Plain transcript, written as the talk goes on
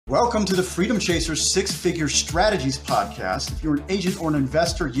Welcome to the Freedom Chasers Six-Figure Strategies podcast. If you're an agent or an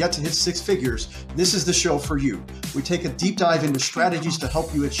investor yet to hit six figures, this is the show for you. We take a deep dive into strategies to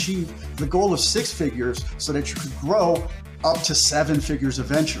help you achieve the goal of six figures so that you could grow up to seven figures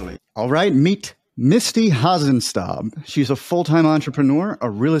eventually. All right, meet Misty Hassenstab. She's a full-time entrepreneur, a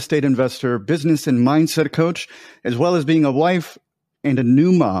real estate investor, business and mindset coach, as well as being a wife and a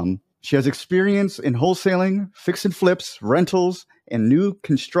new mom. She has experience in wholesaling, fix and flips, rentals, and new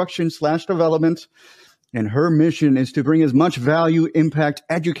construction/development. And her mission is to bring as much value, impact,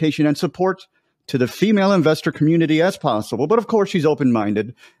 education, and support to the female investor community as possible. But of course, she's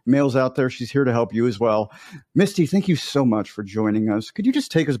open-minded. Males out there, she's here to help you as well. Misty, thank you so much for joining us. Could you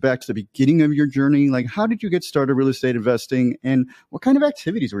just take us back to the beginning of your journey? Like, how did you get started real estate investing? And what kind of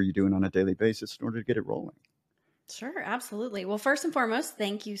activities were you doing on a daily basis in order to get it rolling? Sure, absolutely. Well, first and foremost,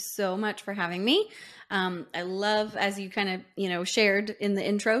 thank you so much for having me. I love, as you kind of, shared in the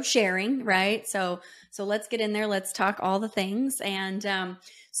intro, sharing, right? So let's get in there. Let's talk all the things. And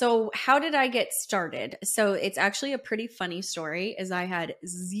so how did I get started? So it's actually a pretty funny story, as I had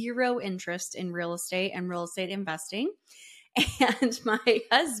zero interest in real estate and real estate investing. And my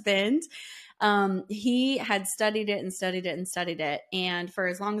husband, he had studied it and studied it and studied it. And for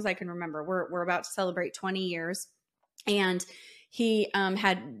as long as I can remember, we're about to celebrate 20 years. And he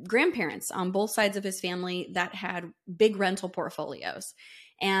had grandparents on both sides of his family that had big rental portfolios.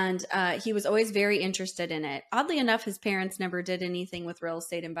 And he was always very interested in it. Oddly enough, his parents never did anything with real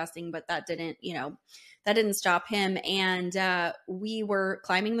estate investing, but that didn't stop him. And we were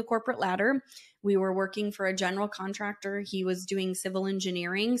climbing the corporate ladder. We were working for a general contractor. He was doing civil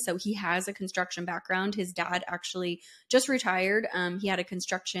engineering. So he has a construction background. His dad actually just retired. He had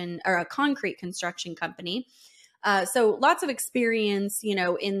a concrete construction company. So lots of experience,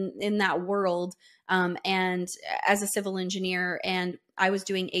 in that world. And as a civil engineer, and I was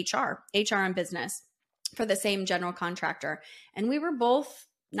doing HR and business for the same general contractor. And we were both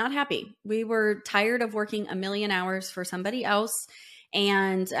not happy. We were tired of working a million hours for somebody else.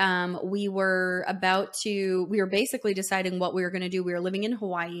 And we were basically deciding what we were going to do. We were living in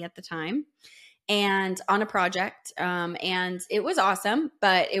Hawaii at the time and on a project. And it was awesome,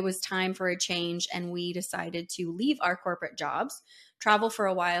 but it was time for a change. And we decided to leave our corporate jobs, travel for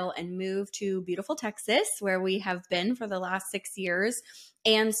a while, and move to beautiful Texas, where we have been for the last 6 years,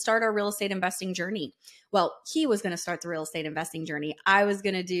 and start our real estate investing journey. Well, he was going to start the real estate investing journey. I was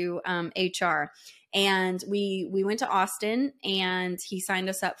going to do HR. And we went to Austin, and he signed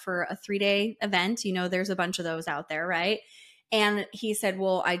us up for a 3-day event. There's a bunch of those out there, right? And he said,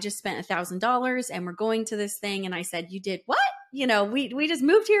 well, I just spent $1,000 and we're going to this thing. And I said, you did what? We just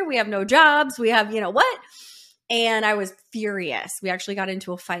moved here. We have no jobs. We have, what? And I was furious. We actually got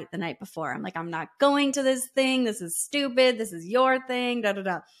into a fight the night before. I'm like, I'm not going to this thing. This is stupid. This is your thing. Da, da,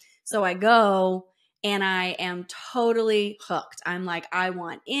 da. So I go, and I am totally hooked. I'm like, I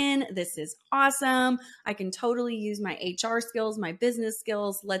want in. This is awesome. I can totally use my HR skills, my business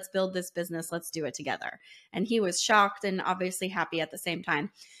skills. Let's build this business. Let's do it together. And he was shocked and obviously happy at the same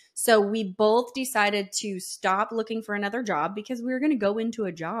time. So we both decided to stop looking for another job because we were going to go into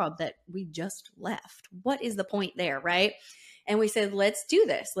a job that we just left. What is the point there, right? And we said, let's do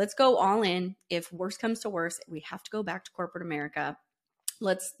this. Let's go all in. If worse comes to worse, we have to go back to corporate America.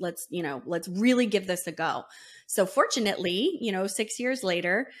 Let's really give this a go. So fortunately, 6 years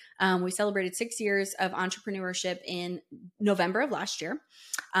later, we celebrated 6 years of entrepreneurship in November of last year.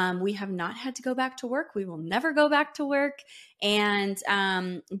 We have not had to go back to work. We will never go back to work. And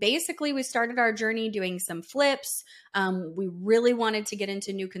basically, we started our journey doing some flips. We really wanted to get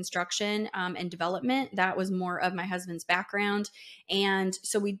into new construction and development. That was more of my husband's background. And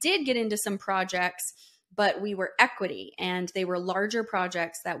so we did get into some projects, but we were equity, and they were larger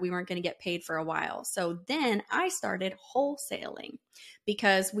projects that we weren't going to get paid for a while. So then I started wholesaling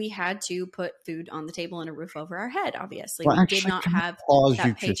because we had to put food on the table and a roof over our head. Obviously, we did not have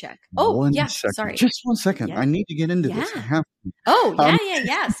that paycheck. Oh, yeah. Sorry. Just 1 second. Yeah. I need to get into this. I have to. Oh,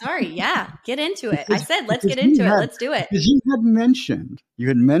 yeah. Sorry. Yeah. Get into it. I said, let's get into it. Let's do it. Because you had mentioned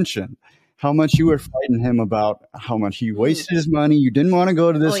how much you were fighting him about how much he wasted his money. You didn't want to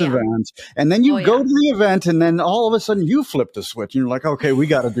go to this event. And then you go to the event, and then all of a sudden you flip the switch. And you're like, okay, we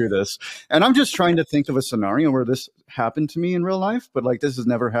got to do this. And I'm just trying to think of a scenario where this happened to me in real life. But this has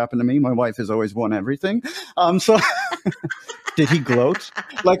never happened to me. My wife has always won everything. So did he gloat?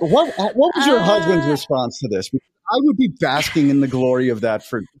 What was your husband's response to this? I would be basking in the glory of that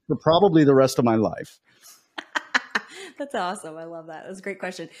for probably the rest of my life. That's awesome. I love that. That's a great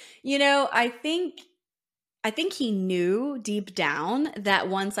question. I think he knew deep down that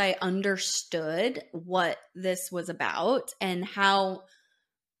once I understood what this was about and how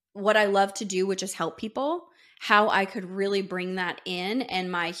what I love to do, which is help people, how I could really bring that in,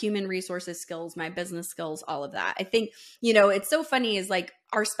 and my human resources skills, my business skills, all of that. I think, it's so funny is like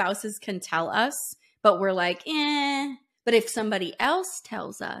our spouses can tell us, but we're like, but if somebody else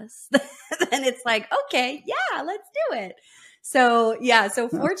tells us, then it's like, okay, yeah, let's do it. So yeah, so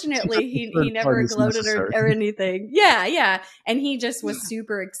fortunately he never gloated or anything. Yeah. And he just was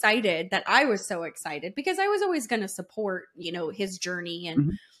super excited that I was so excited, because I was always going to support, his journey.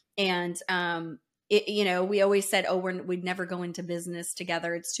 And we always said, oh, we'd never go into business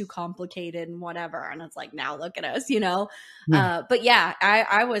together. It's too complicated and whatever. And it's like, now look at us, But yeah,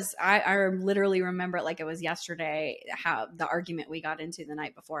 I literally remember it like it was yesterday, how the argument we got into the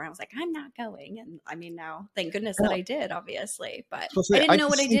night before. I was like, I'm not going. And I mean, now thank goodness that I did, obviously, but I didn't know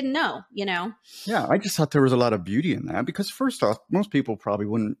what I didn't know, Yeah. I just thought there was a lot of beauty in that, because first off, most people probably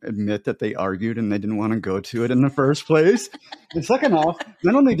wouldn't admit that they argued and they didn't want to go to it in the first place. And second off,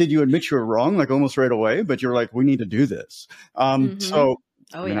 not only did you admit you were wrong, like almost right away, but you're like, we need to do this. So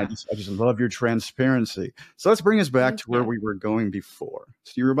I just love your transparency. So let's bring us back to where we were going before.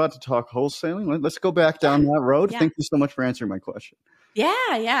 So you were about to talk wholesaling. Let's go back down that road. Yeah. Thank you so much for answering my question.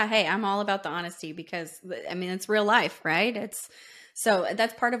 Yeah. Hey, I'm all about the honesty, because I mean, it's real life, right? So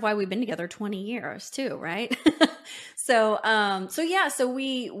that's part of why we've been together 20 years too, right? So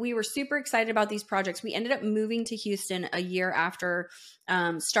we were super excited about these projects. We ended up moving to Houston a year after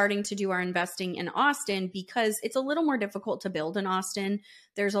starting to do our investing in Austin, because it's a little more difficult to build in Austin.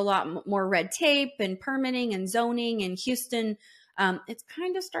 There's a lot more red tape and permitting and zoning in Houston. It's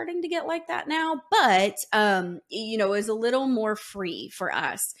kind of starting to get like that now, but it was a little more free for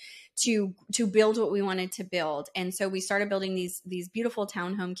us to build what we wanted to build. And so we started building these beautiful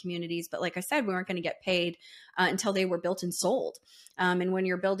townhome communities. But like I said, we weren't going to get paid until they were built and sold. And when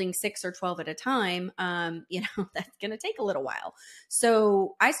you're building 6 or 12 at a time, that's going to take a little while.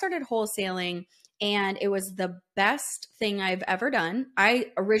 So I started wholesaling, and it was the best thing I've ever done. I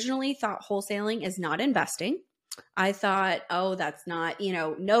originally thought wholesaling is not investing. I thought, oh, that's not,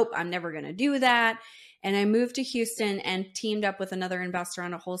 nope, I'm never going to do that. And I moved to Houston and teamed up with another investor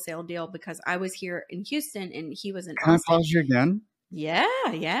on a wholesale deal, because I was here in Houston and he was in Austin. Can I pause you again?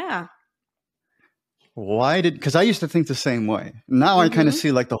 Yeah. Because I used to think the same way. Now I kind of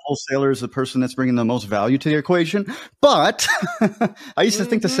see like the wholesaler is the person that's bringing the most value to the equation. But I used to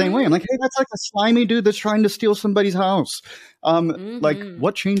think the same way. I'm like, hey, that's like a slimy dude that's trying to steal somebody's house. Like,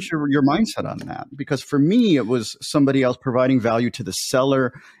 what changed your mindset on that? Because for me, it was somebody else providing value to the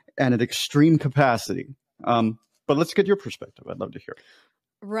seller and at extreme capacity. But let's get your perspective. I'd love to hear it.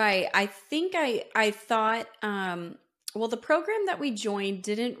 Right. I think I thought, the program that we joined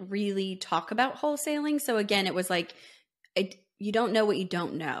didn't really talk about wholesaling. So again, it was like, you don't know what you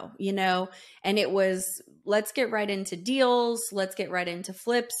don't know, and it was, let's get right into deals. Let's get right into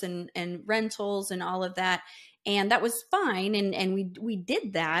flips and rentals and all of that. And that was fine. And we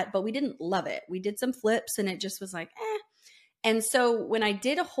did that, but we didn't love it. We did some flips and it just was like, And so when I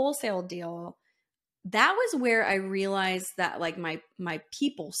did a wholesale deal, that was where I realized that like my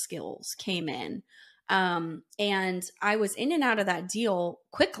people skills came in. And I was in and out of that deal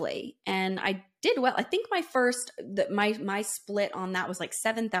quickly, and I did well. I think my split on that was like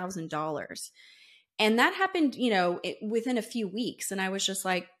 $7,000. And that happened, within a few weeks. And I was just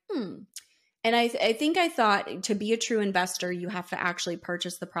like, And I think I thought, to be a true investor, you have to actually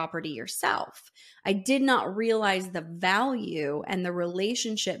purchase the property yourself. I did not realize the value and the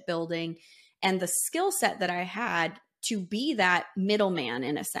relationship building and the skill set that I had to be that middleman,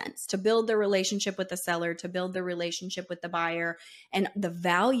 in a sense, to build the relationship with the seller, to build the relationship with the buyer, and the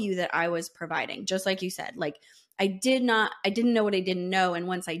value that I was providing. Just like you said, like I didn't know what I didn't know. And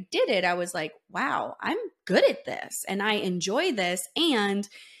once I did it, I was like, wow, I'm good at this and I enjoy this. And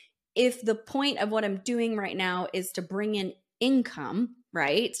if the point of what I'm doing right now is to bring in income,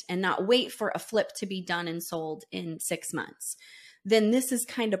 right, and not wait for a flip to be done and sold in 6 months, then this is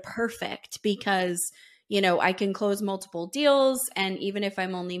kind of perfect, because I can close multiple deals. And even if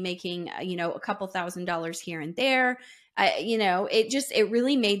I'm only making, a couple $1,000s here and there, it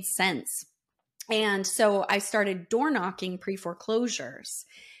really made sense. And so I started door knocking pre-foreclosures.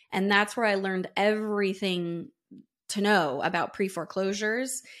 And that's where I learned everything to know about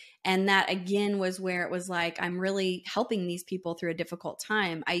pre-foreclosures. And that again was where it was like, I'm really helping these people through a difficult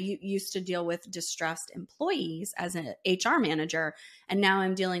time. I used to deal with distressed employees as an HR manager, and now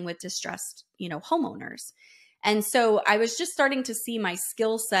I'm dealing with distressed, homeowners. And so I was just starting to see my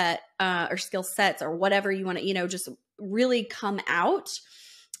skill set or skill sets or whatever you want to, just really come out.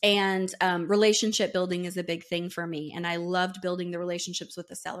 And relationship building is a big thing for me. And I loved building the relationships with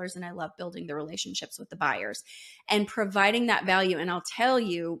the sellers, and I love building the relationships with the buyers and providing that value. And I'll tell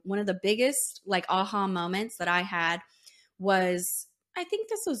you, one of the biggest like aha moments that I had was, I think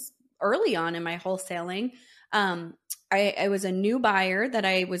this was early on in my wholesaling. I was a new buyer that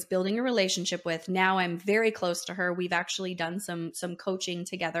I was building a relationship with. Now I'm very close to her. We've actually done some coaching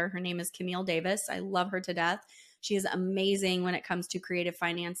together. Her name is Camille Davis. I love her to death. She is amazing when it comes to creative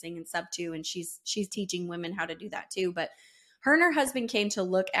financing and sub-2, and she's teaching women how to do that too. But her and her husband came to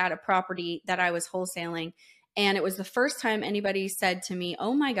look at a property that I was wholesaling, and it was the first time anybody said to me,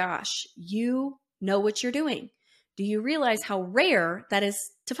 "Oh my gosh, you know what you're doing. Do you realize how rare that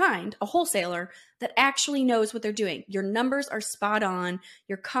is to find a wholesaler that actually knows what they're doing? Your numbers are spot on,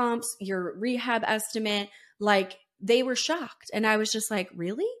 your comps, your rehab estimate." Like, they were shocked. And I was just like,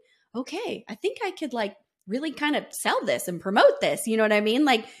 really? Okay, I think I could like really kind of sell this and promote this. You know what I mean?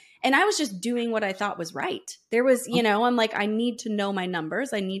 Like, and I was just doing what I thought was right. There was, I'm like, I need to know my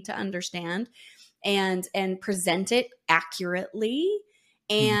numbers. I need to understand and present it accurately.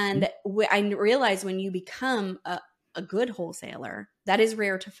 And I realized when you become a good wholesaler, that is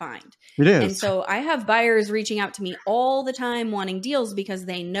rare to find. It is. And so I have buyers reaching out to me all the time wanting deals because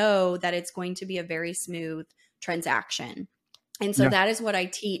they know that it's going to be a very smooth transaction. And so that is what I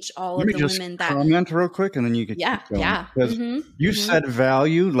teach all of the women. That comment real quick, and then you can keep going. Because you said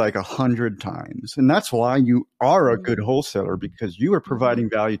value like 100 times, and that's why you are a good wholesaler, because you are providing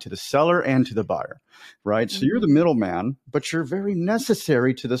value to the seller and to the buyer, right? So you're the middleman, but you're very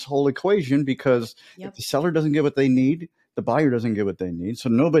necessary to this whole equation, because if the seller doesn't get what they need, the buyer doesn't get what they need. So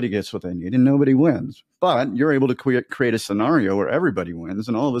nobody gets what they need and nobody wins. But you're able to create a scenario where everybody wins,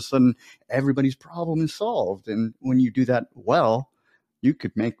 and all of a sudden everybody's problem is solved. And when you do that well, you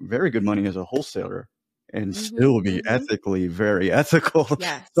could make very good money as a wholesaler and still be ethically very ethical.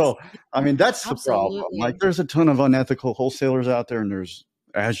 Yes. So, I mean, that's the problem. Like, there's a ton of unethical wholesalers out there, and there's,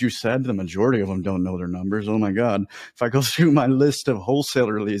 as you said, the majority of them don't know their numbers. Oh my God. If I go through my list of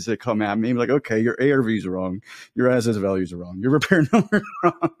wholesaler leads that come at me, I'm like, okay, your ARV is wrong. Your asset values are wrong. Your repair number is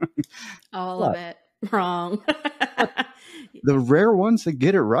wrong. All of it wrong. The rare ones that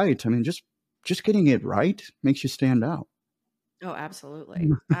get it right, I mean, just getting it right makes you stand out. Oh, absolutely.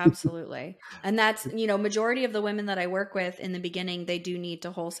 Absolutely. And that's, majority of the women that I work with in the beginning, they do need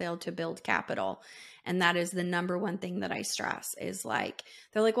to wholesale to build capital. And that is the number one thing that I stress is like,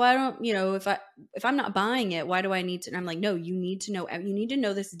 they're like, well, I don't, if I'm not buying it, why do I need to? And I'm like, no, you need to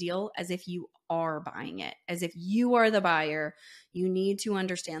know this deal as if you are buying it, as if you are the buyer. You need to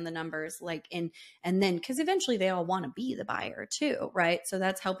understand the numbers, like, and then, because eventually they all want to be the buyer too, right? So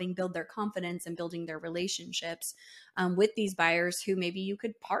that's helping build their confidence and building their relationships with these buyers who maybe you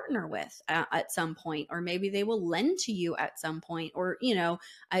could partner with at some point, or maybe they will lend to you at some point, or,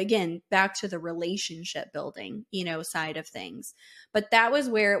 again, back to the relationship building, side of things. But that was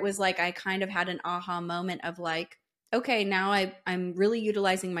where it was like, I kind of had an aha moment of like, okay, now I'm really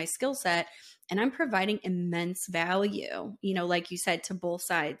utilizing my skill set and I'm providing immense value, like you said, to both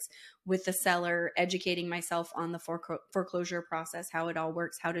sides, with the seller, educating myself on the foreclosure process, how it all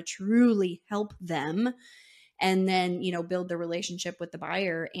works, how to truly help them, and then, build the relationship with the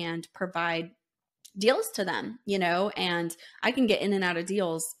buyer and provide deals to them, and I can get in and out of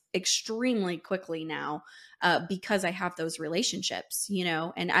deals extremely quickly now because I have those relationships,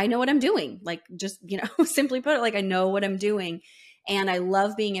 and I know what I'm doing. Like, just, simply put it, like, I know what I'm doing. And I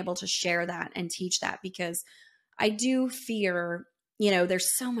love being able to share that and teach that, because I do fear,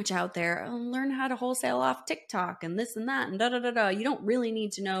 there's so much out there. Oh, learn how to wholesale off TikTok and this and that and da da da da. You don't really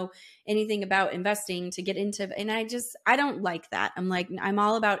need to know anything about investing to get into. And I don't like that. I'm like, I'm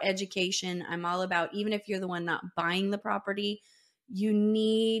all about education. I'm all about, even if you're the one not buying the property, you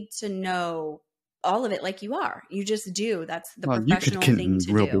need to know all of it, like you are. You just do. That's the professional thing to do. You could get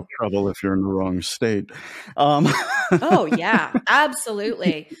in real big trouble if you're in the wrong state. Oh, yeah,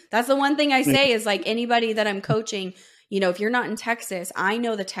 absolutely. That's the one thing I say is, like, anybody that I'm coaching, if you're not in Texas, I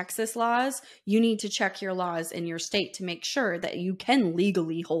know the Texas laws. You need to check your laws in your state to make sure that you can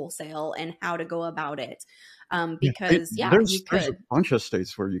legally wholesale and how to go about it. Because there's a bunch of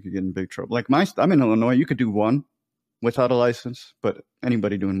states where you could get in big trouble. Like I'm in Illinois, you could do one without a license, but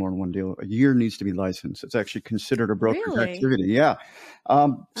anybody doing more than one deal a year needs to be licensed. It's actually considered a brokerage activity. Yeah.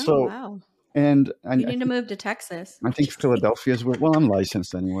 Wow. And you need to move to Texas. I think Philadelphia is well, I'm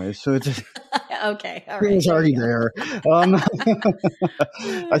licensed anyway, so it's okay. All right. It was already there.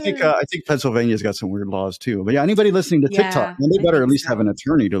 I think Pennsylvania's got some weird laws too. But yeah, anybody listening to TikTok, they better at least have an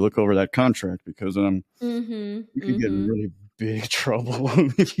attorney to look over that contract, because you can get in really big trouble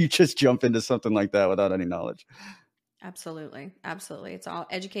if you just jump into something like that without any knowledge. Absolutely. Absolutely. It's all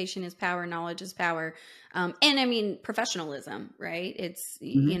education is power, knowledge is power. And I mean, professionalism, right? It's,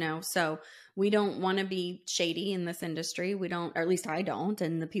 Hmm. so we don't want to be shady in this industry. We don't, or at least I don't.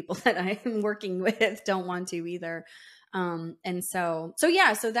 And the people that I am working with don't want to either. And so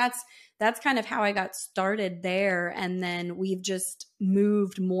yeah, so that's kind of how I got started there. And then we've just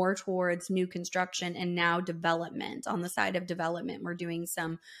moved more towards new construction and now development. On the side of development, we're doing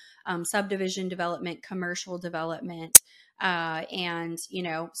some subdivision development, commercial development. And,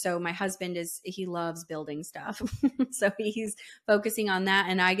 so my husband he loves building stuff. So he's focusing on that.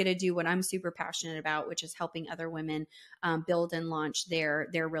 And I get to do what I'm super passionate about, which is helping other women build and launch their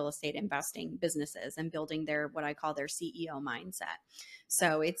real estate investing businesses and building what I call their CEO mindset.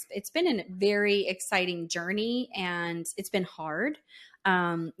 So it's been a very exciting journey, and it's been hard.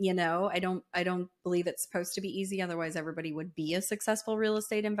 I don't believe it's supposed to be easy. Otherwise everybody would be a successful real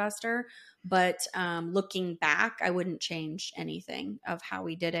estate investor. But looking back, I wouldn't change anything of how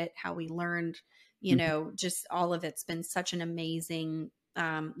we did it, how we learned, just all of it's been such an amazing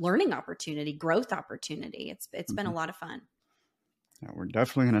learning opportunity, growth opportunity. It's been a lot of fun. Now, we're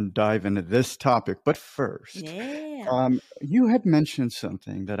definitely going to dive into this topic, but first, Yeah. you had mentioned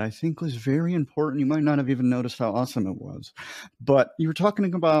something that I think was very important. You might not have even noticed how awesome it was, but you were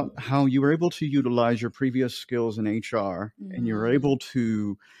talking about how you were able to utilize your previous skills in HR, and you were able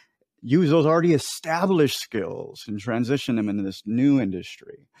to use those already established skills and transition them into this new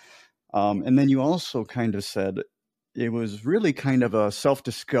industry. And then you also kind of said it was really kind of a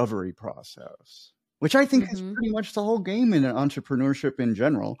self-discovery process, which I think is pretty much the whole game in entrepreneurship in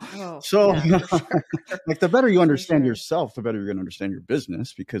general. Oh, So, yeah, for sure. like, the better you understand sure. yourself, the better you're going to understand your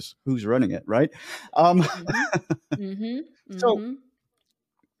business, because who's running it, right? So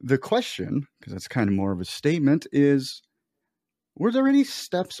the question, because that's kind of more of a statement, is, were there any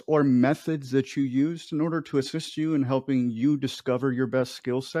steps or methods that you used in order to assist you in helping you discover your best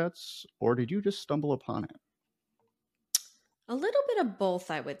skill sets, or did you just stumble upon it? A little bit of both,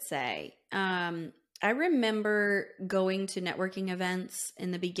 I would say. I remember going to networking events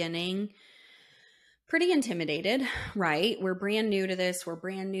in the beginning, pretty intimidated, right? We're brand new to this. We're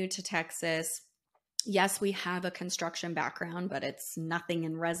brand new to Texas. Yes, we have a construction background, but it's nothing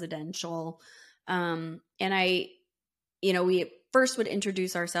in residential. And we first would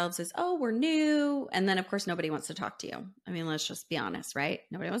introduce ourselves as, oh, we're new. And then of course, nobody wants to talk to you. I mean, let's just be honest, right?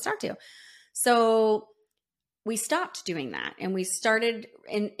 Nobody wants to talk to you. So we stopped doing that, and we started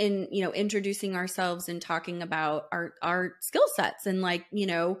in introducing ourselves and talking about our skill sets, and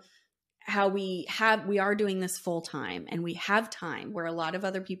how we are doing this full time, and we have time where a lot of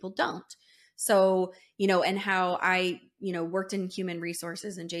other people don't. So, and how I, worked in human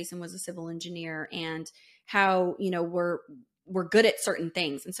resources, and Jason was a civil engineer, and how, we're good at certain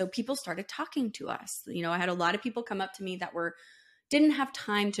things. And so people started talking to us. I had a lot of people come up to me that didn't have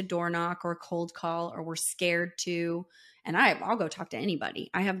time to door knock or cold call, or were scared to. And I'll go talk to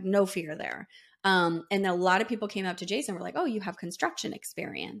anybody. I have no fear there. And a lot of people came up to Jason and were like, oh, you have construction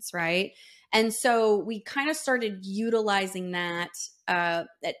experience, right? And so we kind of started utilizing that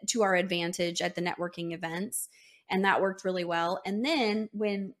to our advantage at the networking events. And that worked really well. And then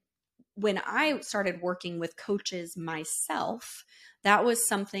when I started working with coaches myself, that was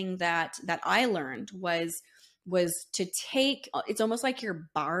something that I learned was to take, it's almost like you're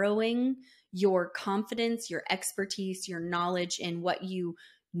borrowing your confidence, your expertise, your knowledge in what you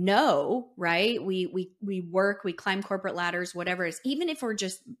know, right? We work, we climb corporate ladders, whatever it is, even if we're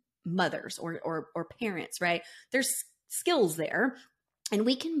just mothers or parents, right? There's skills there, and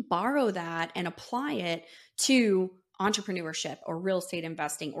we can borrow that and apply it to entrepreneurship or real estate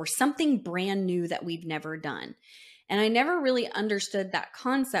investing or something brand new that we've never done. And I never really understood that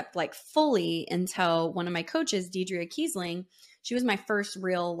concept fully until one of my coaches, Deidre Kiesling, she was my first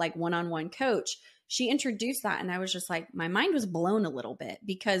real one-on-one coach. She introduced that, and I was just my mind was blown a little bit,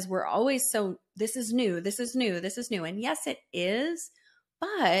 because we're always so, this is new, this is new, this is new. And yes, it is.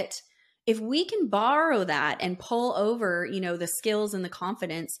 But if we can borrow that and pull over, the skills and the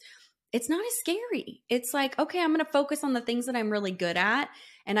confidence, it's not as scary. It's okay, I'm going to focus on the things that I'm really good at,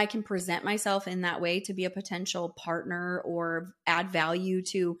 and I can present myself in that way to be a potential partner or add value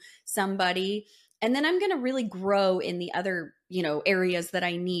to somebody. And then I'm going to really grow in the other, areas that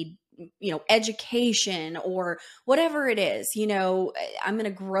I need, education or whatever it is, I'm going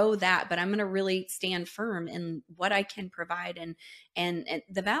to grow that, but I'm going to really stand firm in what I can provide and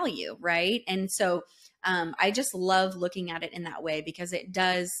the value. Right. And so I just love looking at it in that way, because it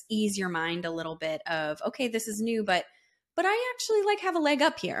does ease your mind a little bit of, okay, this is new, but but I actually like have a leg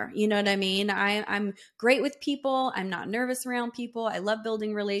up here. You know what I mean? I'm great with people. I'm not nervous around people. I love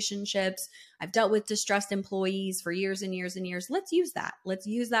building relationships. I've dealt with distressed employees for years and years and years. Let's use that. Let's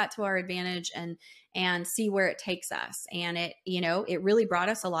use that to our advantage and see where it takes us. And it, it really brought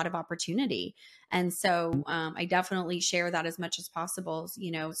us a lot of opportunity. And so I definitely share that as much as possible,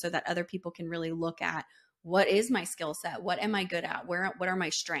 so that other people can really look at, what is my skill set? What am I good at? What are my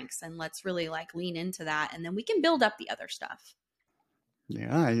strengths? And let's really like lean into that. And then we can build up the other stuff.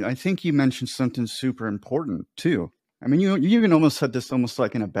 Yeah, I think you mentioned something super important too. I mean, you even almost said this almost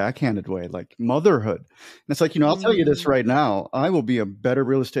like in a backhanded way, like motherhood. And it's like, I'll tell you this right now. I will be a better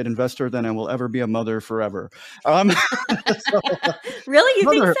real estate investor than I will ever be a mother forever. So, really? You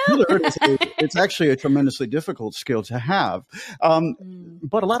think so? Motherhood it's actually a tremendously difficult skill to have.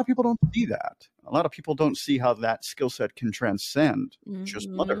 But a lot of people don't see that. A lot of people don't see how that skill set can transcend just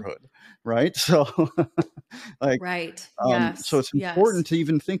motherhood, right? So, right. Yes. So it's important to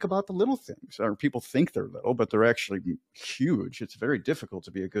even think about the little things. Or people think they're little, but they're actually huge. It's very difficult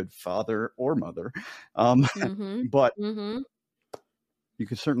to be a good father or mother, but you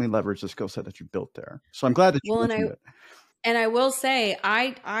can certainly leverage the skill set that you built there. So I'm glad that you mentioned it. And I will say,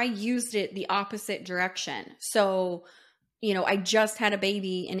 I used it the opposite direction. So, I just had a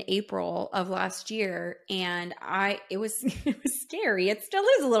baby in April of last year, and it was scary. It still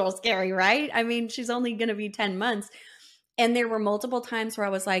is a little scary, right? I mean, she's only going to be 10 months. And there were multiple times where I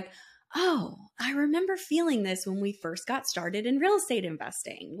was like, oh, I remember feeling this when we first got started in real estate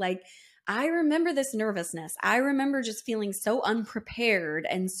investing. Like, I remember this nervousness. I remember just feeling so unprepared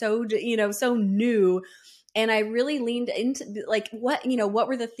and so, so new. And I really leaned into like, what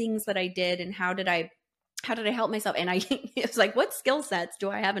were the things that I did, and how did I help myself? And it's like, what skill sets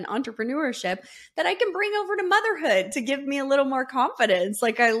do I have in entrepreneurship that I can bring over to motherhood to give me a little more confidence?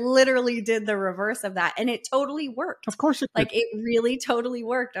 Like, I literally did the reverse of that, and it totally worked. Of course it did. Like, it really totally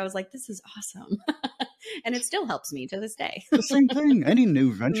worked. I was like, this is awesome. And it still helps me to this day. The same thing. Any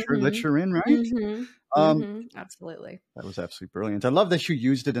new venture that you're in, right? Absolutely. That was absolutely brilliant. I love that you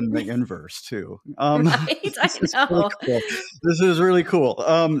used it in the inverse too. Right? I know. Really cool. This is really cool.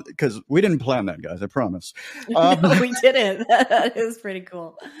 Because we didn't plan that, guys. I promise. No, we didn't. That is pretty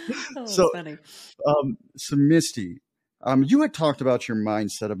cool. That was funny. So Misty, you had talked about your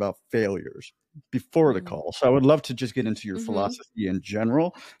mindset about failures before the call. So I would love to just get into your philosophy in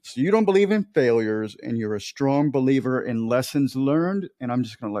general. So you don't believe in failures, and you're a strong believer in lessons learned. And I'm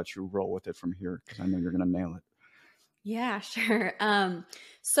just going to let you roll with it from here, because I know you're going to nail it. Yeah, sure.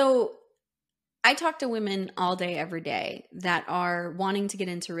 So I talk to women all day, every day that are wanting to get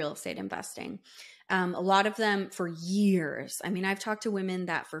into real estate investing. A lot of them for years. I mean, I've talked to women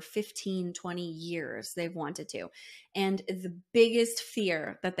that for 15, 20 years they've wanted to. And the biggest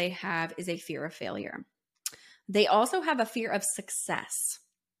fear that they have is a fear of failure. They also have a fear of success,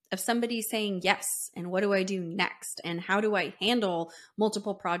 of somebody saying yes, and what do I do next? And how do I handle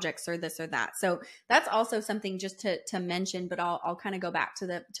multiple projects or this or that? So that's also something just to mention, but I'll kind of go back to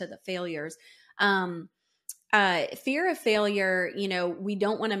the failures. Fear of failure, we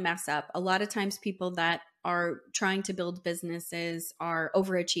don't want to mess up. A lot of times people that are trying to build businesses are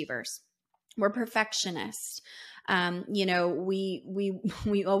overachievers. We're perfectionists.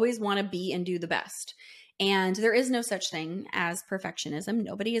 We always want to be and do the best. And there is no such thing as perfectionism.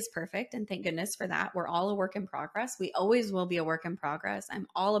 Nobody is perfect. And thank goodness for that. We're all a work in progress. We always will be a work in progress. I'm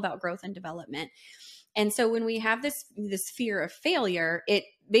all about growth and development. And so when we have this fear of failure, it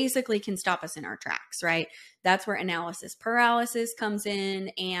basically can stop us in our tracks, right? That's where analysis paralysis comes in,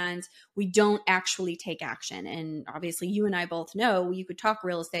 and we don't actually take action. And obviously you and I both know you could talk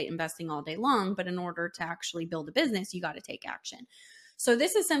real estate investing all day long, but in order to actually build a business, you got to take action. So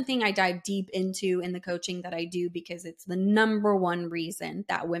this is something I dive deep into in the coaching that I do, because it's the number one reason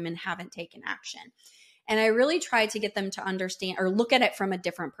that women haven't taken action. And I really try to get them to understand or look at it from a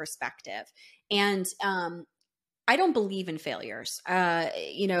different perspective. And I don't believe in failures,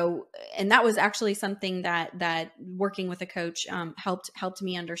 and that was actually something that working with a coach helped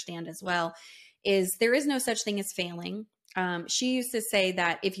me understand as well, is there is no such thing as failing. She used to say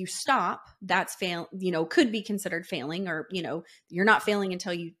that if you stop, that's could be considered failing, or, you're not failing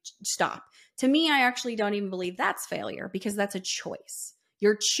until you stop. To me, I actually don't even believe that's failure, because that's a choice.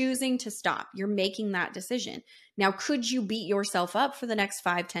 You're choosing to stop. You're making that decision. Now, could you beat yourself up for the next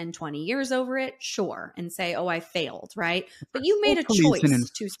 5, 10, 20 years over it? Sure. And say, oh, I failed, right? But you made a choice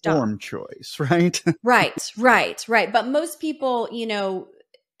to stop. Informed choice, right? Right. But most people,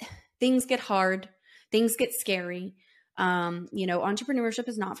 things get hard. Things get scary. Entrepreneurship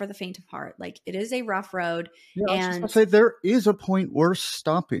is not for the faint of heart. Like, it is a rough road. Yeah, and I was just gonna say, there is a point worth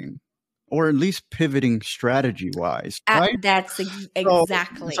stopping. or at least pivoting strategy wise, right? That's So it's like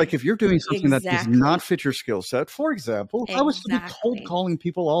exactly, if you're doing something that does not fit your skill set, for example, if I was to be cold exactly. calling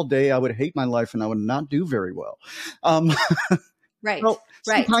people all day, I would hate my life and I would not do very well. Um, Right, well,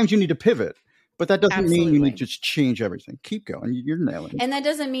 right. sometimes you need to pivot, but that doesn't mean you need to Absolutely. just change everything. Keep going. You're nailing it. And that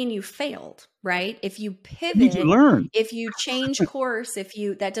doesn't mean you failed, right? If you You need to pivot, learn. if you change course,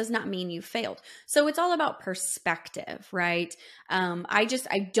 that does not mean you failed. So it's all about perspective, right?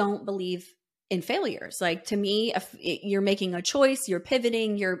 I don't believe in failures. Like, to me, if you're making a choice, you're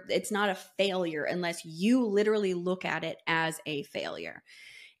pivoting, it's not a failure unless you literally look at it as a failure.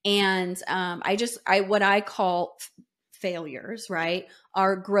 And what I call failures, right,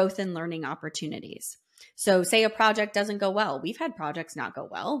 are growth and learning opportunities. So say a project doesn't go well. We've had projects not go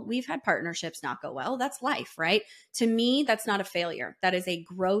well. We've had partnerships not go well. That's life, right? To me, that's not a failure. That is a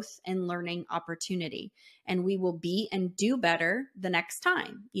growth and learning opportunity. And we will be and do better the next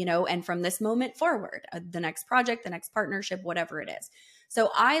time, and from this moment forward, the next project, the next partnership, whatever it is.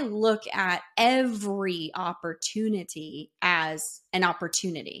 So I look at every opportunity as an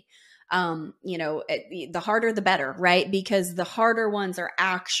opportunity. The harder, the better, right? Because the harder ones are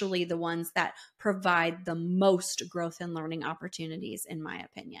actually the ones that provide the most growth and learning opportunities, in my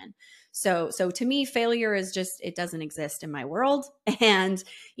opinion. So to me, failure is just, it doesn't exist in my world. And,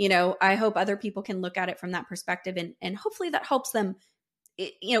 I hope other people can look at it from that perspective, and hopefully that helps them,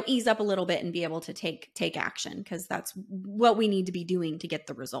 ease up a little bit and be able to take action, because that's what we need to be doing to get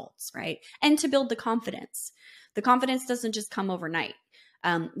the results, right? And to build the confidence. The confidence doesn't just come overnight.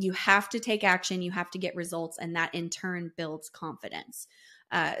 You have to take action, you have to get results, and that in turn builds confidence.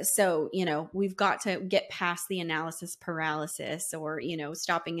 So, we've got to get past the analysis paralysis, or,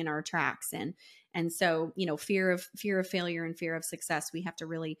 stopping in our tracks. And so, fear of failure and fear of success, we have to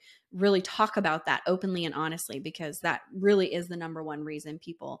really, really talk about that openly and honestly, because that really is the number one reason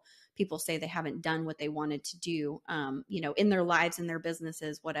people say they haven't done what they wanted to do, in their lives, in their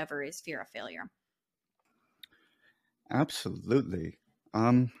businesses, whatever, is fear of failure. Absolutely.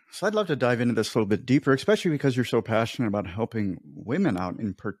 So I'd love to dive into this a little bit deeper, especially because you're so passionate about helping women out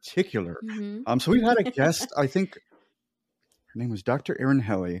in particular. Mm-hmm. So we've had a guest, I think her name was Dr. Erin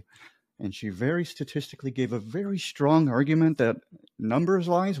Helly, and she very statistically gave a very strong argument that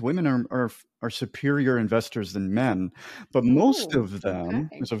numbers-wise, women are superior investors than men. But most Ooh, of them,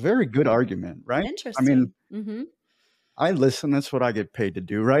 okay. it's a very good argument, right? I mean, Interesting. Mm-hmm. I listen. That's what I get paid to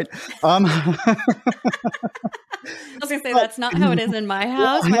do, right? I was going to say, that's not how it is in my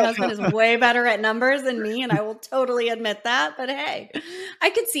house. My husband is way better at numbers than me, and I will totally admit that. But hey,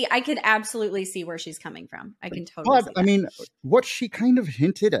 I could absolutely see where she's coming from. I can totally see that. I mean, what she kind of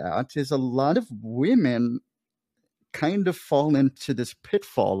hinted at is a lot of women kind of fall into this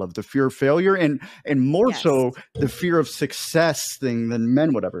pitfall of the fear of failure, and more so the fear of success thing than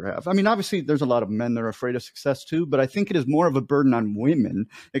men would ever have. I mean, obviously there's a lot of men that are afraid of success too, but I think it is more of a burden on women,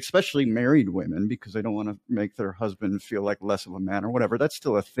 especially married women, because they don't want to make their husband feel like less of a man or whatever. That's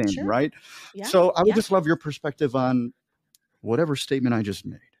still a thing, Sure. right? Yeah. So I would just love your perspective on whatever statement I just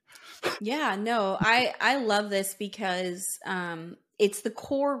made. Yeah, no, I love this, because it's the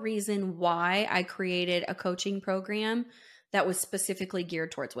core reason why I created a coaching program that was specifically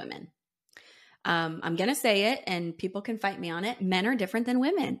geared towards women. I'm going to say it, and people can fight me on it. Men are different than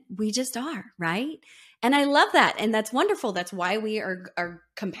women. We just are, right? And I love that. And that's wonderful. That's why we are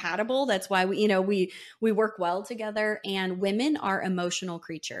compatible. That's why we work well together. And women are emotional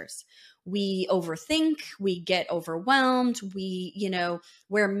creatures. We overthink, we get overwhelmed,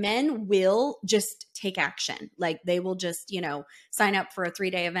 where men will just take action. Like, they will just, sign up for a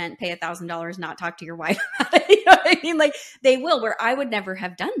 3-day event, pay $1,000, not talk to your wife about it. You know what I mean? Like, they will, where I would never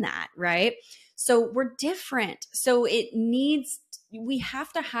have done that. Right. So we're different. So we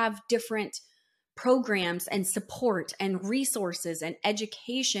have to have different programs and support and resources and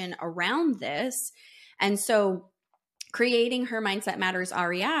education around this. And so creating Her Mindset Matters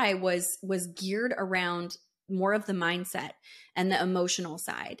REI was geared around more of the mindset and the emotional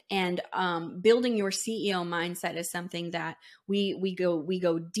side. And building your CEO mindset is something that we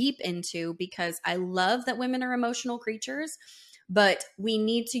go deep into, because I love that women are emotional creatures, but we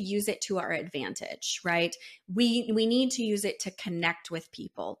need to use it to our advantage, right? We need to use it to connect with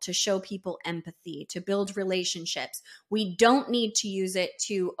people, to show people empathy, to build relationships. We don't need to use it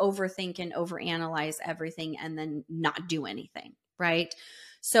to overthink and overanalyze everything and then not do anything, right?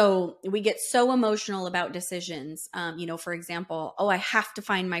 So we get so emotional about decisions. For example, I have to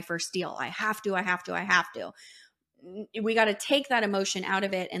find my first deal. I have to. we got to take that emotion out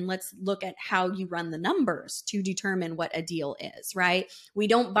of it, and let's look at how you run the numbers to determine what a deal is, right? We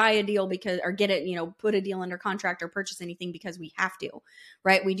don't buy a deal because, or get it, put a deal under contract or purchase anything because we have to,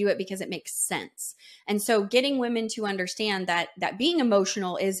 right? We do it because it makes sense. And so getting women to understand that being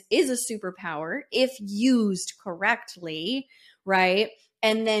emotional is a superpower if used correctly, right?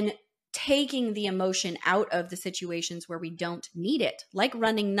 And then taking the emotion out of the situations where we don't need it, like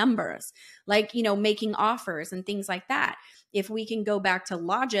running numbers, like, making offers and things like that. If we can go back to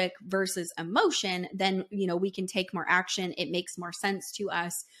logic versus emotion, then, we can take more action. It makes more sense to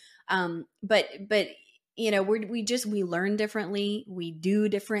us. But we learn differently. We do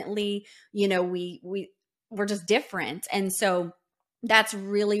differently. We're just different. And so that's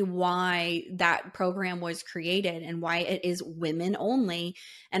really why that program was created and why it is women only.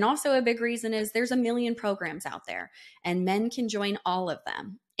 And also a big reason is there's a million programs out there and men can join all of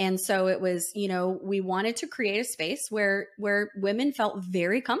them. And so it was, we wanted to create a space where women felt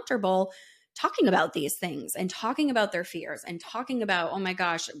very comfortable talking about these things and talking about their fears and talking about, oh my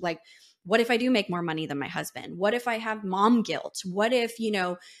gosh, like, what if I do make more money than my husband? What if I have mom guilt? What if,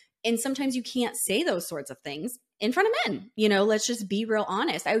 and sometimes you can't say those sorts of things in front of men, let's just be real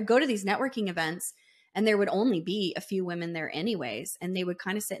honest. I would go to these networking events and there would only be a few women there anyways. And they would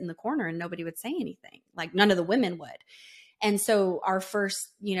kind of sit in the corner and nobody would say anything. Like none of the women would. And so our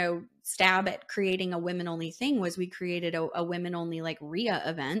first, stab at creating a women only thing was we created a women only like RIA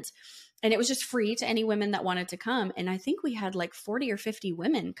event. And it was just free to any women that wanted to come. And I think we had like 40 or 50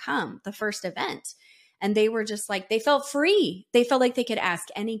 women come the first event. And they were just like, they felt free. They felt like they could ask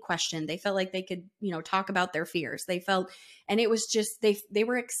any question. They felt like they could, talk about their fears. They felt, and it was just, they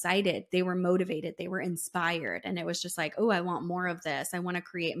were excited. They were motivated. They were inspired. And it was just like, oh, I want more of this. I want to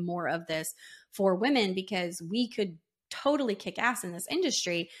create more of this for women because we could totally kick ass in this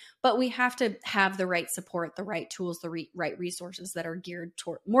industry, but we have to have the right support, the right tools, the right resources that are geared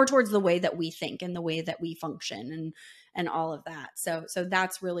more towards the way that we think and the way that we function and all of that. So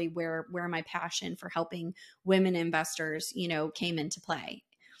that's really where my passion for helping women investors, came into play.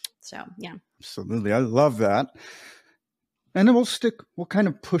 So, yeah. Absolutely. I love that. And then we'll kind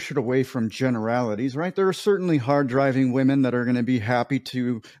of push it away from generalities, right? There are certainly hard driving women that are going to be happy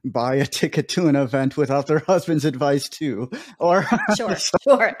to buy a ticket to an event without their husband's advice too. Or Sure.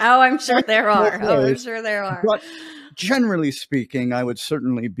 Oh, I'm sure there are. But generally speaking, I would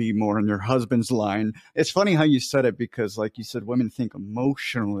certainly be more in your husband's line. It's funny how you said it because like you said, women think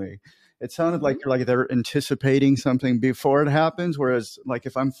emotionally. It sounded like you're like they're anticipating something before it happens, whereas like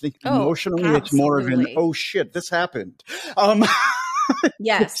if I'm thinking emotionally, absolutely. It's more of an oh shit, this happened.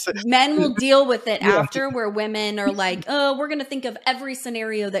 Yes, men will deal with it after, where women are like, oh, we're going to think of every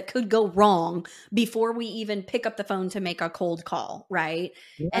scenario that could go wrong before we even pick up the phone to make a cold call, right?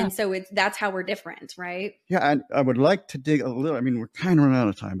 Yeah. And so that's how we're different, right? Yeah, and I would like to dig a little. I mean, we're kind of running out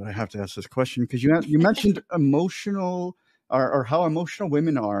of time, but I have to ask this question because you mentioned emotional. Or how emotional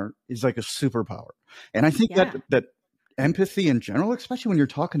women are is like a superpower. And I think that empathy in general, especially when you're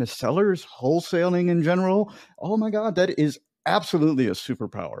talking to sellers, wholesaling in general, oh my God, that is absolutely a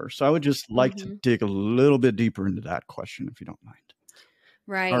superpower. So I would just like to dig a little bit deeper into that question, if you don't mind.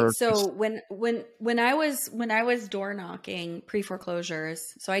 Right. So when I was door knocking pre-foreclosures,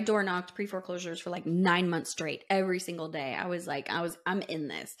 so I door knocked pre-foreclosures for like 9 months straight, every single day. I was like, I'm in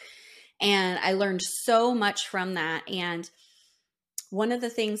this. And I learned so much from that. And one of the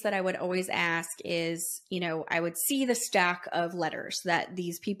things that I would always ask is, I would see the stack of letters that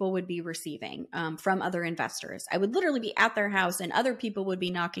these people would be receiving from other investors. I would literally be at their house and other people would be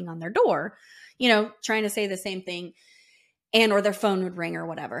knocking on their door, trying to say the same thing, or their phone would ring or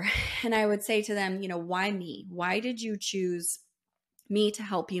whatever. And I would say to them, why me? Why did you choose me to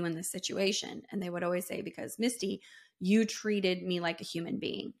help you in this situation? And they would always say, because Misty, you treated me like a human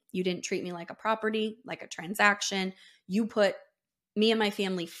being. You didn't treat me like a property, like a transaction. You put me and my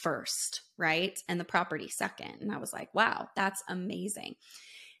family first, right? And the property second. And I was like, wow, that's amazing.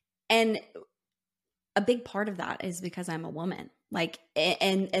 And a big part of that is because I'm a woman. Like,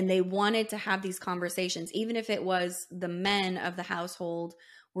 and they wanted to have these conversations, even if it was the men of the household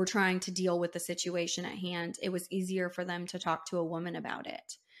were trying to deal with the situation at hand. It was easier for them to talk to a woman about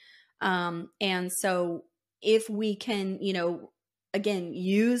it. And so if we can, again,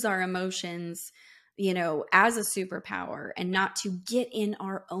 use our emotions, as a superpower and not to get in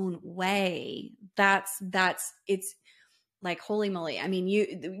our own way, it's like, holy moly. I mean,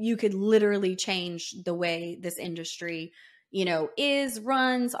 you could literally change the way this industry,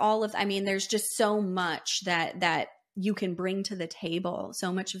 runs all of, there's just so much that you can bring to the table,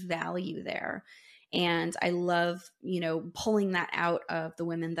 so much value there. And I love, pulling that out of the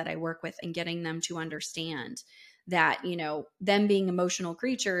women that I work with and getting them to understand that, them being emotional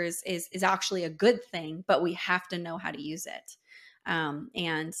creatures is actually a good thing, but we have to know how to use it.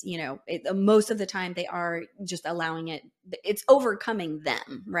 Most of the time they are just allowing it's overcoming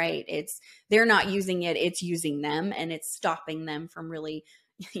them, right? They're not using it, it's using them, and it's stopping them from really,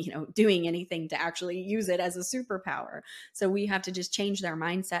 doing anything to actually use it as a superpower. So we have to just change their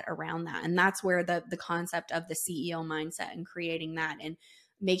mindset around that. And that's where the concept of the CEO mindset and creating that and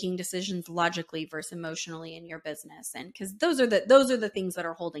making decisions logically versus emotionally in your business. And because those are the things that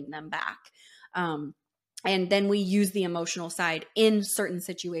are holding them back. And then we use the emotional side in certain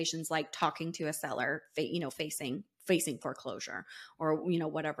situations, like talking to a seller, facing foreclosure, or,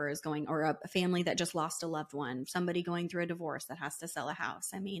 whatever is going, or a family that just lost a loved one, somebody going through a divorce that has to sell a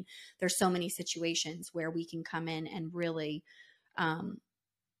house. I mean, there's so many situations where we can come in and really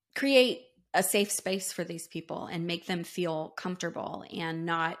create a safe space for these people and make them feel comfortable and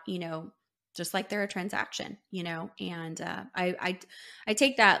not, just like they're a transaction, and I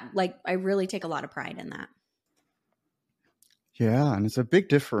take that, like, I really take a lot of pride in that. Yeah, and it's a big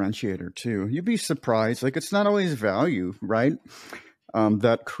differentiator too. You'd be surprised. Like, it's not always value, right?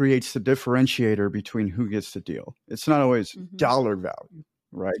 That creates the differentiator between who gets the deal. It's not always dollar value,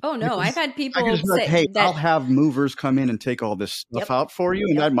 right? Oh no, I've had people say, like, hey, that I'll have movers come in and take all this stuff out for you,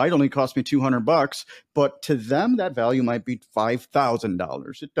 and that might only cost me $200, but to them that value might be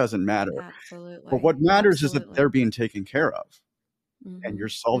 $5,000. It doesn't matter. Absolutely. But what matters is that they're being taken care of. And you're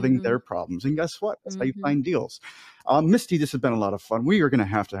solving their problems. And guess what? That's how you find deals. Misty, this has been a lot of fun. We are going to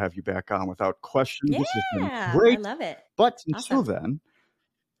have you back on without question. Yeah, this has been great. I love it. But until then,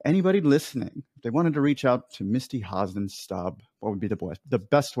 anybody listening, if they wanted to reach out to Misty Hassenstab, what would be the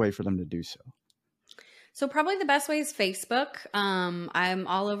best way for them to do so? So probably the best way is Facebook. I'm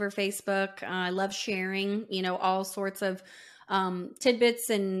all over Facebook. I love sharing, all sorts of tidbits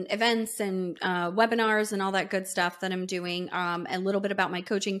and events and webinars and all that good stuff that I'm doing. A little bit about my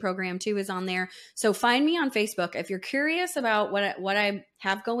coaching program too is on there. So find me on Facebook. If you're curious about what I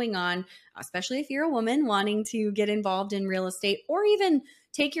have going on, especially if you're a woman wanting to get involved in real estate or even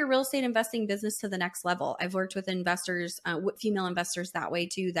take your real estate investing business to the next level. I've worked with investors, female investors that way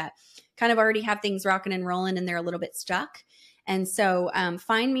too, that kind of already have things rocking and rolling and they're a little bit stuck. And so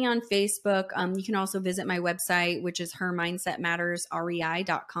find me on Facebook. You can also visit my website, which is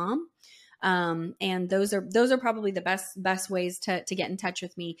hermindsetmattersrei.com. And those are probably the best ways to get in touch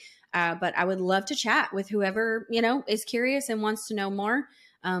with me. But I would love to chat with whoever, is curious and wants to know more.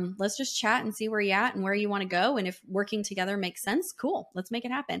 Let's just chat and see where you're at and where you want to go. And if working together makes sense, cool, let's make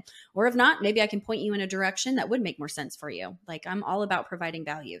it happen. Or if not, maybe I can point you in a direction that would make more sense for you. Like, I'm all about providing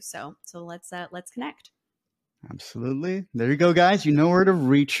value. So let's connect. Absolutely. There you go, guys. You know where to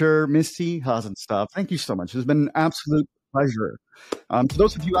reach her, Misty Hassenstab. Thank you so much. It's been an absolute pleasure. To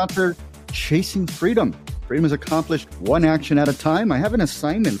those of you out there chasing freedom, freedom is accomplished one action at a time. I have an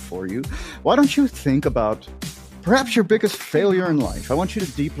assignment for you. Why don't you think about perhaps your biggest failure in life? I want you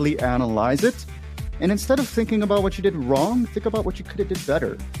to deeply analyze it. And instead of thinking about what you did wrong, think about what you could have did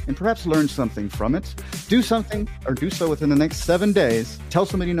better and perhaps learn something from it. Do something or do so within the next 7 days. Tell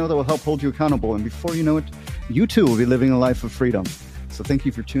somebody you know that will help hold you accountable. And before you know it, you too will be living a life of freedom. So thank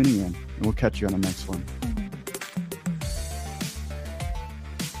you for tuning in, and we'll catch you on the next one.